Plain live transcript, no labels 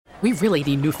We really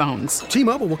need new phones.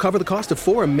 T-Mobile will cover the cost of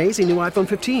 4 amazing new iPhone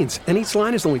 15s, and each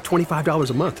line is only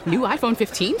 $25 a month. New iPhone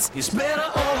 15s? It's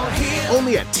better over here.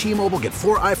 Only at T-Mobile, get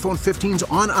 4 iPhone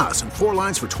 15s on us and 4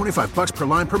 lines for $25 per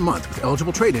line per month with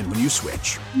eligible trade-in when you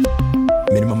switch.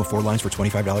 Minimum of 4 lines for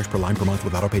 $25 per line per month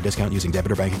with autopay discount using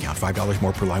debit or bank account. $5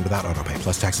 more per line without autopay,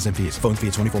 plus taxes and fees. Phone fee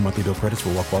at 24 monthly bill credits for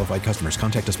well-qualified customers.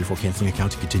 Contact us before canceling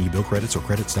account to continue bill credits or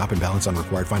credit stop and balance on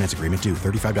required finance agreement due.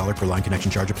 $35 per line connection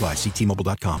charge applies. See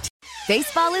T-Mobile.com.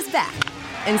 Baseball is back,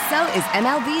 and so is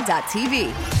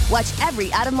MLB.tv. Watch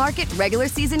every out-of-market regular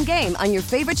season game on your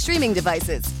favorite streaming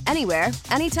devices. Anywhere,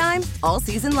 anytime, all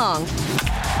season long.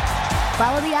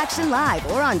 Follow the action live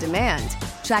or on demand.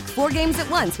 Track 4 games at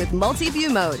once with multi-view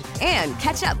mode and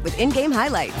catch up with in-game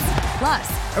highlights.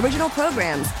 Plus, original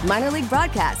programs, minor league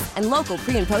broadcasts, and local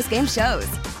pre- and post-game shows.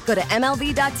 Go to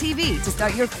MLB.tv to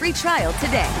start your free trial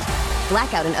today.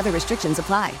 Blackout and other restrictions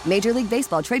apply. Major League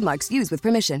Baseball trademarks used with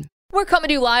permission. We're coming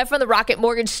to you live from the Rocket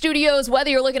Mortgage Studios. Whether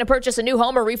you're looking to purchase a new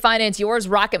home or refinance yours,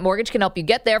 Rocket Mortgage can help you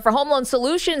get there. For home loan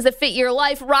solutions that fit your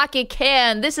life, Rocket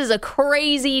can. This is a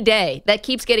crazy day that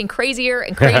keeps getting crazier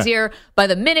and crazier by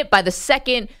the minute, by the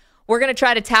second. We're going to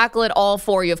try to tackle it all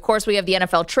for you. Of course, we have the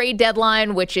NFL trade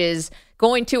deadline, which is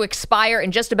going to expire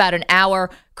in just about an hour.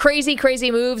 Crazy,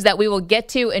 crazy moves that we will get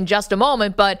to in just a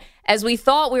moment. But as we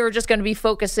thought we were just going to be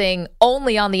focusing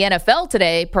only on the NFL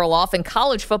today, Perloff, and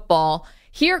college football,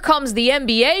 here comes the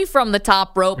NBA from the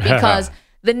top rope because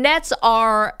the Nets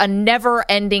are a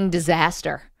never-ending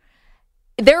disaster.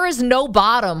 There is no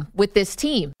bottom with this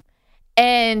team.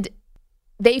 And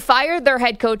they fired their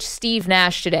head coach, Steve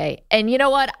Nash, today. And you know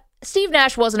what? Steve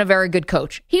Nash wasn't a very good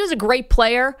coach. He was a great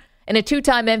player and a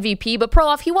 2-time MVP, but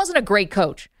Perloff, he wasn't a great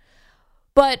coach.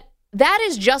 But that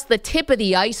is just the tip of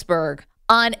the iceberg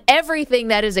on everything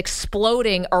that is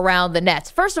exploding around the Nets.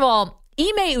 First of all,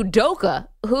 Ime Udoka,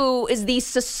 who is the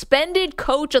suspended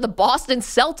coach of the Boston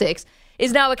Celtics,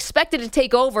 is now expected to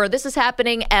take over. This is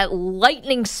happening at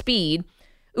lightning speed.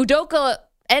 Udoka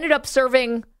ended up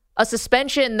serving a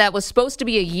suspension that was supposed to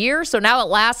be a year, so now it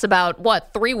lasts about,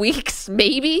 3 weeks,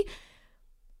 maybe?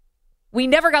 We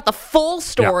never got the full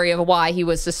story of why he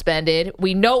was suspended.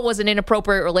 We know it was an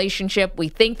inappropriate relationship. We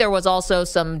think there was also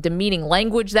some demeaning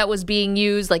language that was being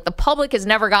used. Like, the public has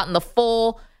never gotten the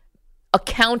full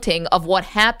accounting of what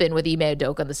happened with Ime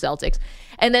Udoka and the Celtics.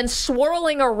 And then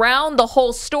swirling around the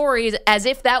whole story as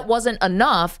if that wasn't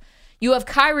enough, you have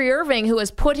Kyrie Irving, who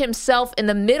has put himself in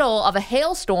the middle of a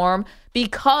hailstorm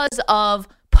because of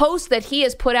posts that he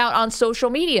has put out on social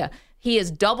media. He has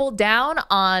doubled down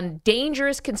on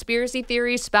dangerous conspiracy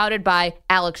theories spouted by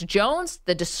Alex Jones,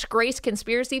 the disgraced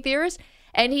conspiracy theorist.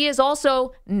 And he has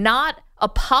also not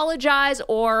apologized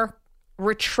or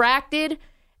retracted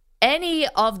any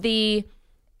of the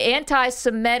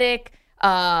anti-Semitic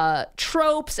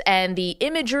tropes and the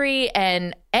imagery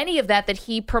and any of that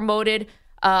he promoted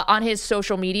on his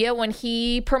social media when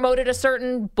he promoted a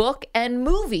certain book and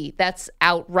movie that's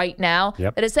out right now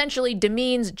that essentially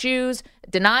demeans Jews,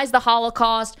 denies the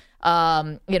Holocaust,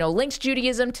 links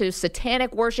Judaism to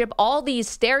satanic worship, all these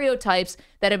stereotypes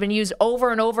that have been used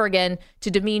over and over again to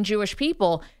demean Jewish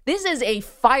people. This is a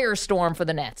firestorm for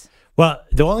the Nets. Well,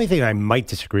 the only thing I might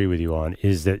disagree with you on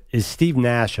is Steve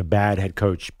Nash a bad head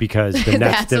coach because the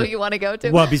Nets That's what you want to go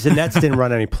to? Well, because the Nets didn't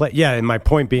run any play. Yeah, and my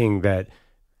point being that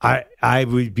I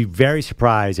would be very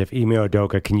surprised if Ime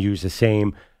Udoka can use the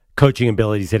same coaching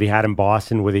abilities that he had in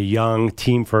Boston with a young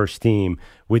team-first team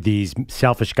with these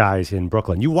selfish guys in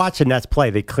Brooklyn. You watch the Nets play,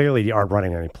 they clearly aren't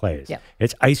running any plays. Yep.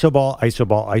 It's iso ball, iso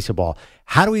ball, iso ball.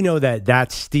 How do we know that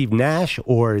that's Steve Nash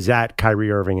or is that Kyrie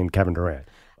Irving and Kevin Durant?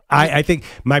 I think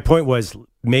my point was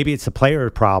maybe it's a player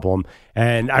problem,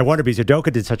 and I wonder because Udoka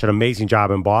did such an amazing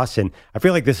job in Boston. I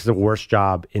feel like this is the worst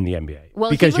job in the NBA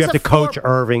because you have to coach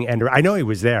Irving, and I know he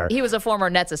was there. He was a former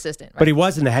Nets assistant, right? But he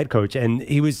wasn't the head coach, and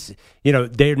he was.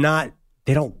 They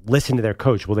don't listen to their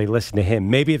coach. Will they listen to him?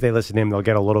 Maybe if they listen to him, they'll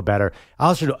get a little better.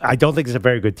 I don't think it's a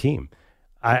very good team.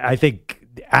 I think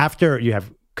after you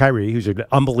have Kyrie, who's an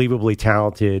unbelievably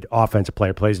talented offensive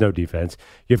player, plays no defense.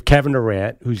 You have Kevin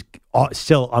Durant, who's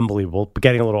still unbelievable, but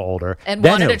getting a little older. And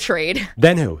wanted a trade.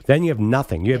 Then who? Then you have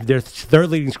nothing. You have their third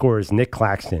leading scorer is Nick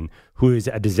Claxton, who is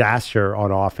a disaster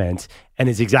on offense and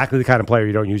is exactly the kind of player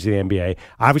you don't use in the NBA.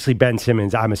 Obviously, Ben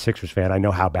Simmons, I'm a Sixers fan. I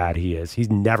know how bad he is. He's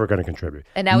never going to contribute.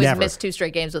 And now he's missed 2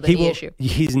 straight games with a knee issue.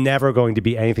 He's never going to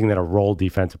be anything than a role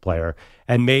defensive player.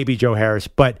 And maybe Joe Harris,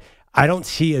 but I don't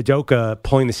see Udoka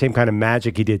pulling the same kind of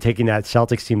magic he did, taking that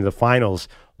Celtics team to the finals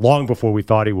long before we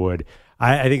thought he would.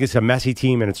 I think it's a messy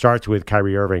team, and it starts with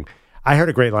Kyrie Irving. I heard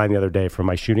a great line the other day from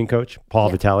my shooting coach,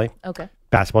 Paul Vitelli. Okay.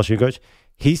 Basketball shooting coach.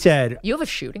 He said... You have a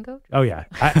shooting coach? Oh, yeah.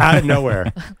 Out of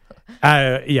nowhere.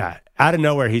 Yeah. Out of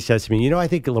nowhere, he says to me, I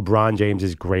think LeBron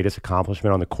James' greatest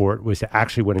accomplishment on the court was to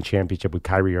actually win a championship with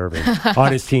Kyrie Irving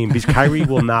on his team, because Kyrie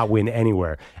will not win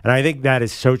anywhere. And I think that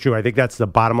is so true. I think that's the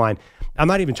bottom line. I'm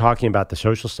not even talking about the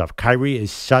social stuff. Kyrie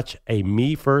is such a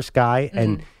me-first guy,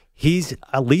 and he's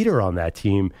a leader on that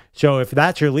team. So if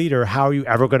that's your leader, how are you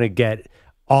ever going to get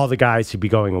all the guys to be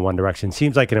going in one direction?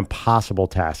 Seems like an impossible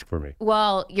task for me.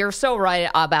 Well, you're so right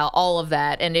about all of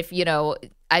that. And if,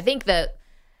 I think that,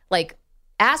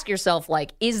 ask yourself,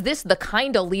 is this the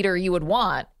kind of leader you would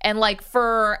want? And,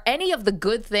 for any of the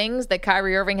good things that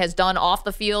Kyrie Irving has done off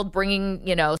the field, bringing,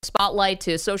 spotlight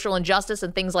to social injustice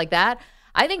and things like that,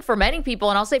 I think for many people,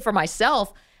 and I'll say for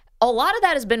myself, a lot of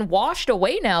that has been washed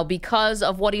away now because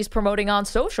of what he's promoting on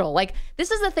social.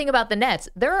 This is the thing about the Nets.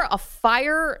 They're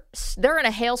in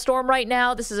a hailstorm right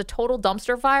now. This is a total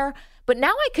dumpster fire. But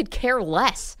now I could care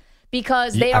less,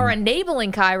 because they are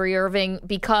enabling Kyrie Irving,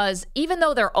 because even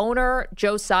though their owner,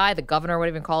 Joe Tsai, the governor,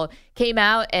 whatever you call it, came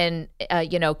out and,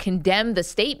 condemned the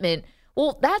statement,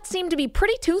 well, that seemed to be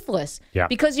pretty toothless,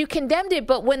 because you condemned it.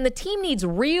 But when the team needs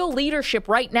real leadership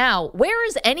right now, where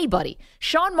is anybody?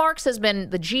 Sean Marks the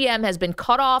GM has been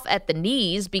cut off at the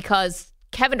knees because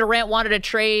Kevin Durant wanted a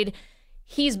trade.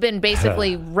 He's been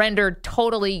basically rendered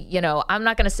totally, I'm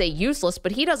not going to say useless,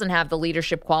 but he doesn't have the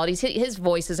leadership qualities. His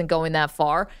voice isn't going that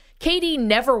far. KD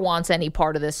never wants any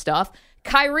part of this stuff.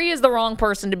 Kyrie is the wrong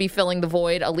person to be filling the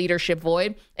void, a leadership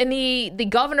void. And the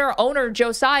governor, owner,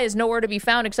 Joe Tsai, is nowhere to be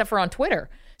found except for on Twitter.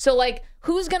 So,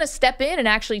 who's going to step in and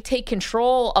actually take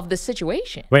control of the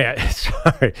situation? Wait,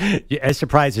 sorry. As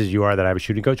surprised as you are that I was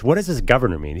shooting coach, what does this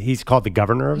governor mean? He's called the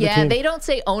governor of the team? Yeah, they don't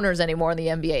say owners anymore in the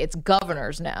NBA. It's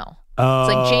governors now.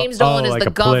 It's James Dolan is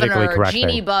the governor.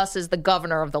 Jeannie Buss is the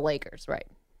governor of the Lakers, right?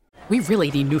 We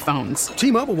really need new phones.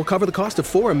 T-Mobile will cover the cost of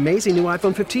 4 amazing new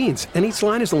iPhone 15s, and each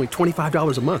line is only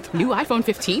 $25 a month. New iPhone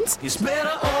 15s? It's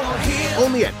better over here.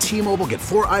 Only at T-Mobile, get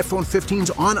 4 iPhone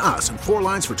 15s on us and 4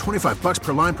 lines for $25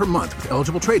 per line per month with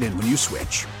eligible trade-in when you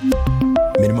switch.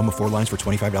 Minimum of 4 lines for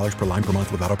 $25 per line per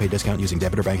month with auto-pay discount using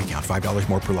debit or bank account. $5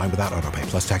 more per line without auto-pay,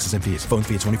 plus taxes and fees. Phone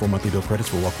fee at 24 monthly bill credits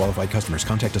for well-qualified customers.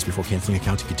 Contact us before canceling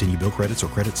account to continue bill credits or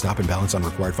credit stop and balance on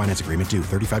required finance agreement due.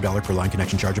 $35 per line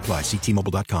connection charge applies. See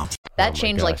T-Mobile.com. That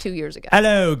changed 2 years ago.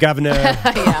 Hello, governor.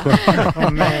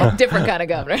 Oh, man. Different kind of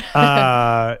governor.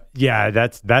 Yeah,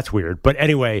 that's weird. But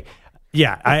anyway,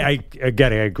 yeah, I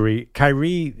agree.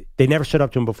 Kyrie, they never stood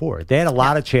up to him before. They had a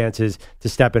lot of chances to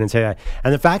step in and say that.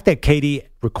 And the fact that KD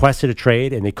requested a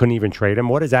trade and they couldn't even trade him,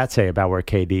 what does that say about where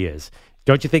KD is?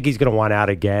 Don't you think he's going to want out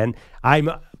again?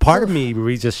 Part of me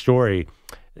reads this story.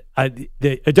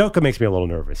 Udoka makes me a little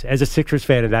nervous. As a Sixers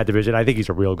fan in that division, I think he's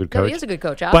a real good coach. No, he is a good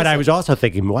coach, obviously. But I was also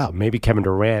thinking, wow, maybe Kevin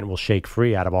Durant will shake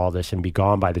free out of all this and be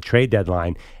gone by the trade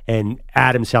deadline and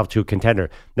add himself to a contender.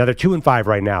 Now, they're 2-5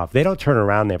 right now. If they don't turn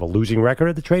around, they have a losing record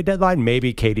at the trade deadline,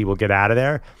 maybe KD will get out of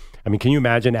there. I mean, can you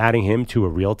imagine adding him to a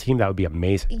real team? That would be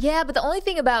amazing. Yeah, but the only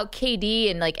thing about KD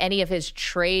and any of his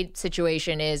trade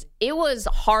situation is it was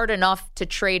hard enough to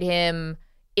trade him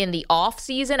in the off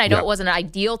season. I know it wasn't an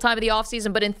ideal time of the off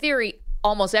season, but in theory,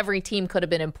 almost every team could have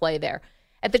been in play there.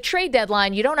 At the trade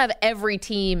deadline, you don't have every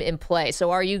team in play.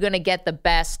 So are you going to get the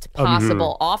best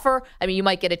possible offer? I mean, you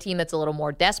might get a team that's a little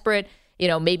more desperate.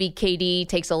 Maybe KD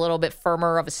takes a little bit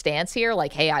firmer of a stance here,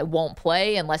 like, hey, I won't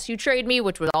play unless you trade me,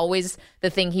 which was always the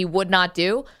thing he would not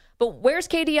do. But where's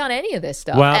KD on any of this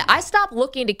stuff? Well, I stopped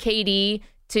looking to KD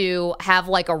to have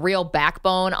a real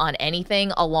backbone on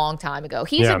anything a long time ago.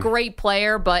 He's a great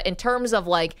player, but in terms of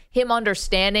him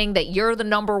understanding that you're the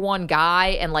number one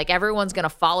guy and everyone's going to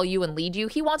follow you and lead you,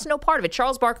 he wants no part of it.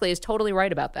 Charles Barkley is totally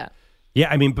right about that. Yeah,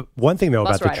 I mean, but one thing though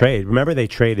about the trade, remember they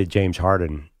traded James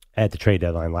Harden at the trade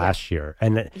deadline last year,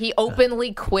 and he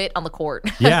openly quit on the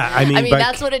court. Yeah, I mean,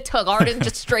 that's what it took. Harden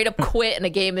just straight up quit in a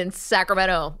game in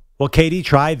Sacramento. Well, KD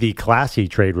tried the classy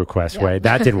trade request way.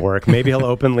 That didn't work. Maybe he'll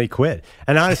openly quit.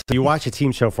 And honestly, you watch the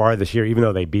team so far this year, even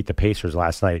though they beat the Pacers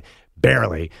last night,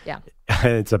 barely. Yeah,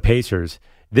 it's the Pacers.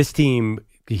 This team,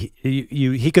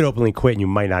 he could openly quit, and you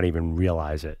might not even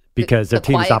realize it because their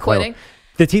team's not playing.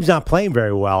 The team's not playing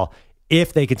very well.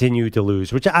 If they continue to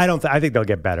lose, which I don't, I think they'll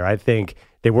get better. I think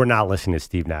they were not listening to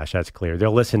Steve Nash. That's clear.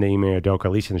 They'll listen to Ime Udoka,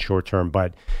 at least in the short term,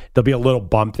 but there'll be a little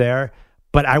bump there.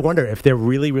 But I wonder if they're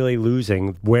really, really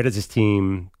losing, where does this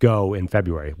team go in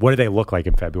February? What do they look like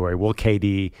in February? Will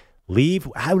KD leave?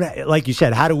 Like you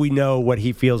said, how do we know what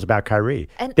he feels about Kyrie?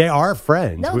 And they are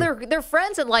friends. No, they're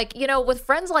friends. And with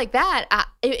friends like that,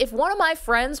 if one of my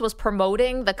friends was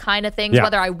promoting the kind of things,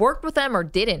 whether I worked with them or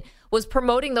didn't, was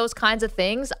promoting those kinds of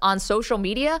things on social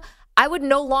media, I would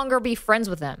no longer be friends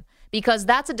with them because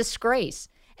that's a disgrace.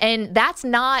 And that's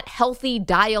not healthy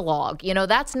dialogue. You know,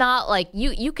 that's not like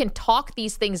you can talk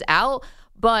these things out,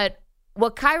 but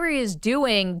what Kyrie is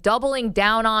doing, doubling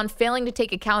down on, failing to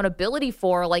take accountability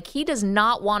for, like, he does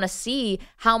not want to see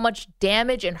how much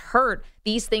damage and hurt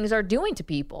these things are doing to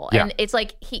people. Yeah. And it's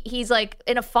like he's like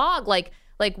in a fog, like,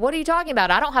 what are you talking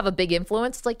about? I don't have a big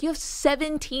influence. It's like you have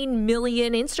 17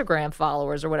 million Instagram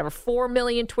followers or whatever, 4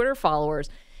 million Twitter followers.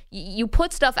 You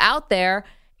put stuff out there,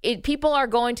 people are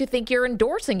going to think you're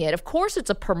endorsing it. Of course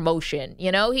it's a promotion.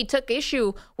 You know, he took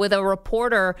issue with a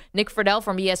reporter, Nick Friedel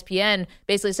from ESPN,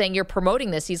 basically saying you're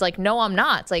promoting this. He's like, no, I'm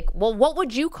not. It's like, well, what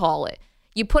would you call it?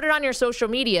 You put it on your social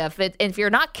media. If you're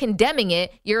not condemning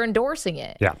it, you're endorsing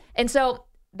it. Yeah. And so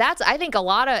that's, I think, a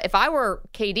lot of, if I were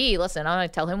KD, listen, I'm going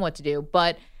to tell him what to do.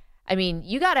 But, I mean,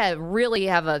 you got to really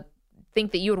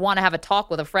think that you would want to have a talk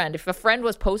with a friend. If a friend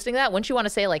was posting that, wouldn't you want to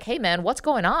say, like, hey, man, what's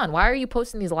going on? Why are you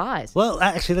posting these lies? Well,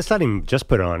 actually, let's not even just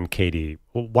put it on KD.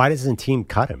 Why doesn't the team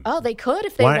cut him? Oh, they could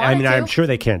if they wanted to. I mean, I'm sure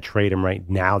they can't trade him right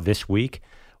now this week.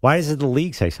 Why doesn't the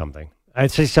league say something?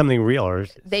 I'd say something real. Or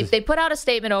they put out a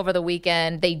statement over the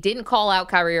weekend. They didn't call out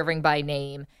Kyrie Irving by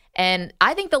name. And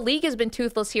I think the league has been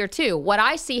toothless here, too. What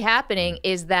I see happening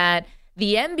is that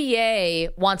the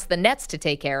NBA wants the Nets to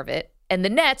take care of it, and the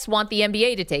Nets want the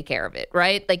NBA to take care of it,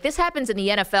 right? Like, this happens in the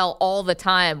NFL all the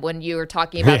time when you're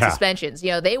talking about suspensions.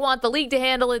 You know, they want the league to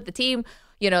handle it, the team,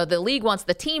 you know, the league wants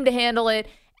the team to handle it,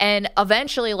 and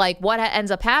eventually, like, what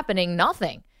ends up happening?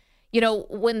 Nothing. You know,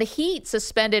 when the Heat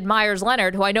suspended Myers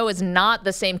Leonard, who I know is not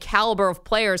the same caliber of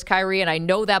player as Kyrie, and I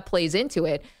know that plays into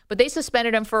it, but they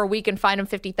suspended him for a week and fined him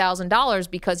 $50,000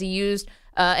 because he used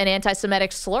an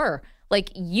anti-Semitic slur.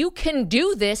 Like, you can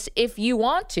do this if you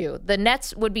want to. The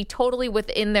Nets would be totally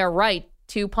within their right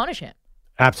to punish him.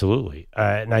 Absolutely.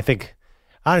 And I think,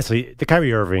 honestly, the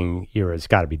Kyrie Irving era has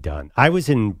got to be done. I was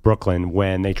in Brooklyn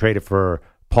when they traded for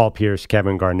Paul Pierce,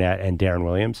 Kevin Garnett, and Darren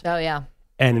Williams. Oh, yeah.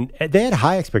 And they had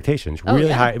high expectations,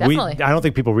 really high. Definitely. I don't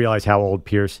think people realize how old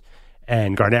Pierce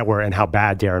and Garnett were and how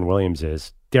bad Darren Williams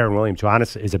is. Darren Williams, who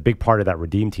honestly is a big part of that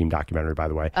Redeem Team documentary, by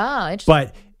the way. Oh, interesting.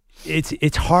 But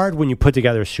it's hard when you put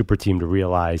together a super team to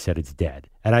realize that it's dead.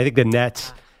 And I think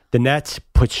the Nets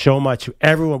put so much.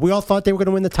 We all thought they were going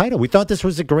to win the title. We thought this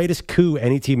was the greatest coup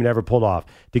any team had ever pulled off,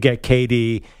 to get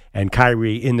KD and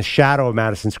Kyrie in the shadow of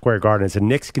Madison Square Garden. As the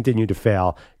Knicks continued to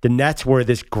fail, the Nets were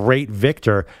this great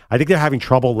victor. I think they're having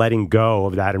trouble letting go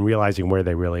of that and realizing where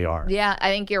they really are. Yeah,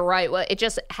 I think you're right. Well, it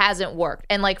just hasn't worked.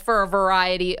 And like for a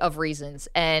variety of reasons.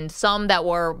 And some that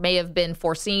may have been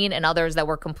foreseen and others that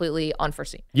were completely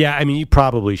unforeseen. Yeah, I mean, you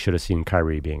probably should have seen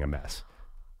Kyrie being a mess.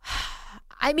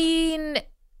 I mean,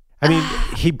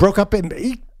 he broke up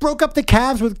the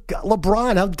Cavs with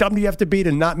LeBron. How dumb do you have to be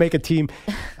to not make a team?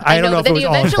 I don't know but if then it was he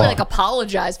all his eventually fault.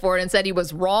 apologized for it and said he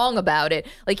was wrong about it.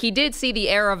 Like, he did see the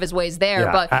error of his ways there.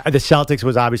 Yeah. But The Celtics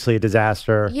was obviously a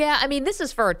disaster. yeah, I mean, this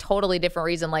is for a totally different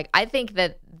reason. Like, I think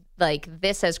that like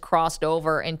this has crossed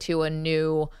over into a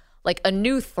new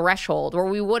threshold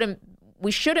where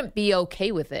we shouldn't be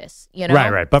okay with this, you know?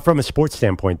 Right. But from a sports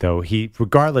standpoint, though,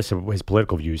 regardless of his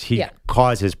political views, he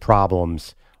causes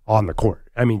problems on the court.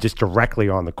 I mean, just directly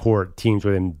on the court, teams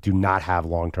with him do not have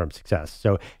long-term success.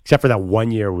 So, except for that 1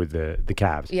 year with the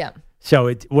Cavs. Yeah.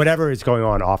 So, whatever is going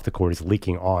on off the court is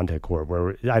leaking onto the court,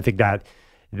 where I think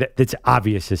that's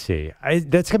obvious to see. That's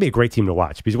going to be a great team to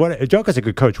watch, because Joker's a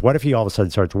good coach. What if he all of a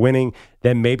sudden starts winning?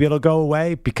 Then maybe it'll go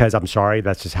away, because I'm sorry,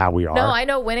 that's just how we are. No, I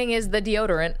know winning is the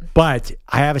deodorant. But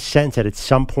I have a sense that at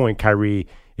some point Kyrie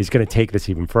is going to take this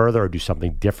even further or do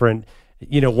something different.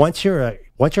 You know, once you're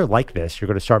like this, you're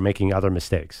going to start making other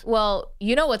mistakes. Well,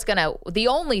 you know the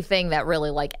only thing that really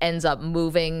like ends up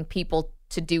moving people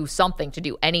to do something, to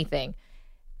do anything,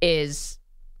 is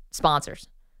sponsors.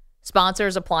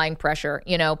 Sponsors applying pressure.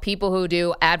 You know, people who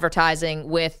do advertising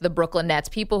with the Brooklyn Nets,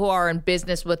 people who are in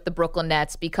business with the Brooklyn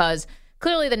Nets, because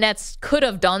clearly the Nets could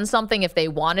have done something if they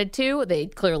wanted to. They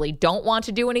clearly don't want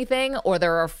to do anything, or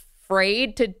they're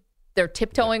afraid to. They're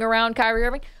tiptoeing around Kyrie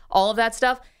Irving. All of that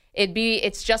stuff.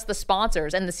 It's just the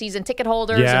sponsors and the season ticket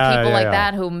holders and people like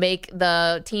that who make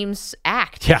the teams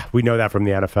act. Yeah, we know that from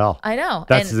the NFL. I know.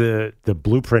 That's the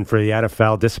blueprint for the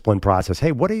NFL discipline process.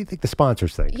 Hey, what do you think the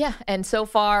sponsors think? Yeah, and so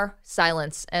far,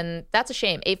 silence. And that's a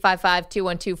shame.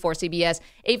 855-212-4CBS,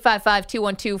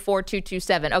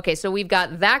 855-212-4227. Okay, so we've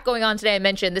got that going on today. I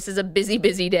mentioned this is a busy,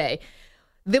 busy day.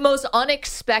 The most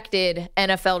unexpected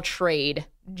NFL trade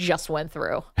just went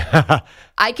through.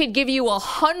 I could give you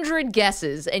 100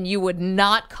 guesses and you would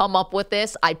not come up with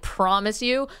this. I promise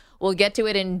you. We'll get to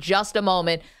it in just a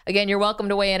moment. Again, you're welcome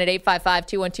to weigh in at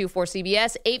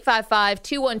 855-212-4CBS,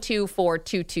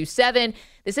 855-212-4227.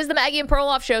 This is the Maggie and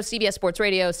Perloff Show, CBS Sports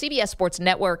Radio, CBS Sports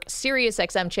Network, Sirius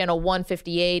XM Channel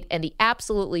 158, and the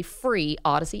absolutely free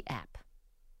Odyssey app.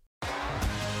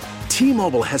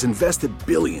 T-Mobile has invested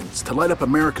billions to light up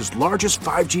America's largest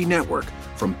 5G network,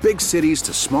 from big cities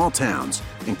to small towns,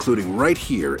 including right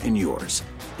here in yours.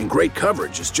 And great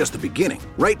coverage is just the beginning.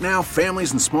 Right now,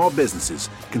 families and small businesses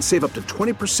can save up to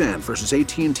 20% versus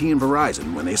AT&T and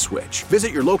Verizon when they switch.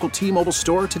 Visit your local T-Mobile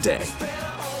store today.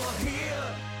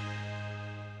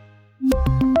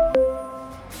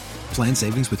 Plan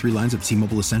savings with 3 lines of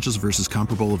T-Mobile Essentials versus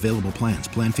comparable available plans.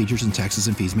 Plan features and taxes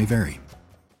and fees may vary.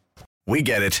 We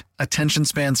get it. Attention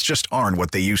spans just aren't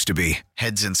what they used to be.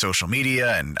 Heads in social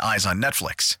media and eyes on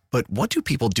Netflix. But what do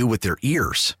people do with their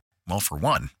ears? Well, for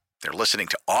one, they're listening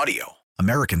to audio.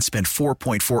 Americans spend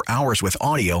 4.4 hours with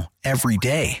audio every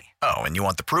day. Oh, and you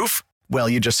want the proof? Well,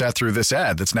 you just sat through this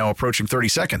ad that's now approaching 30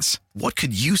 seconds. What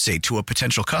could you say to a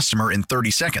potential customer in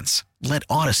 30 seconds? Let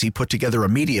Odyssey put together a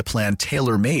media plan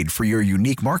tailor-made for your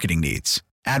unique marketing needs.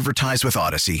 Advertise with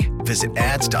Odyssey. Visit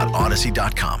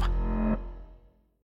ads.odyssey.com.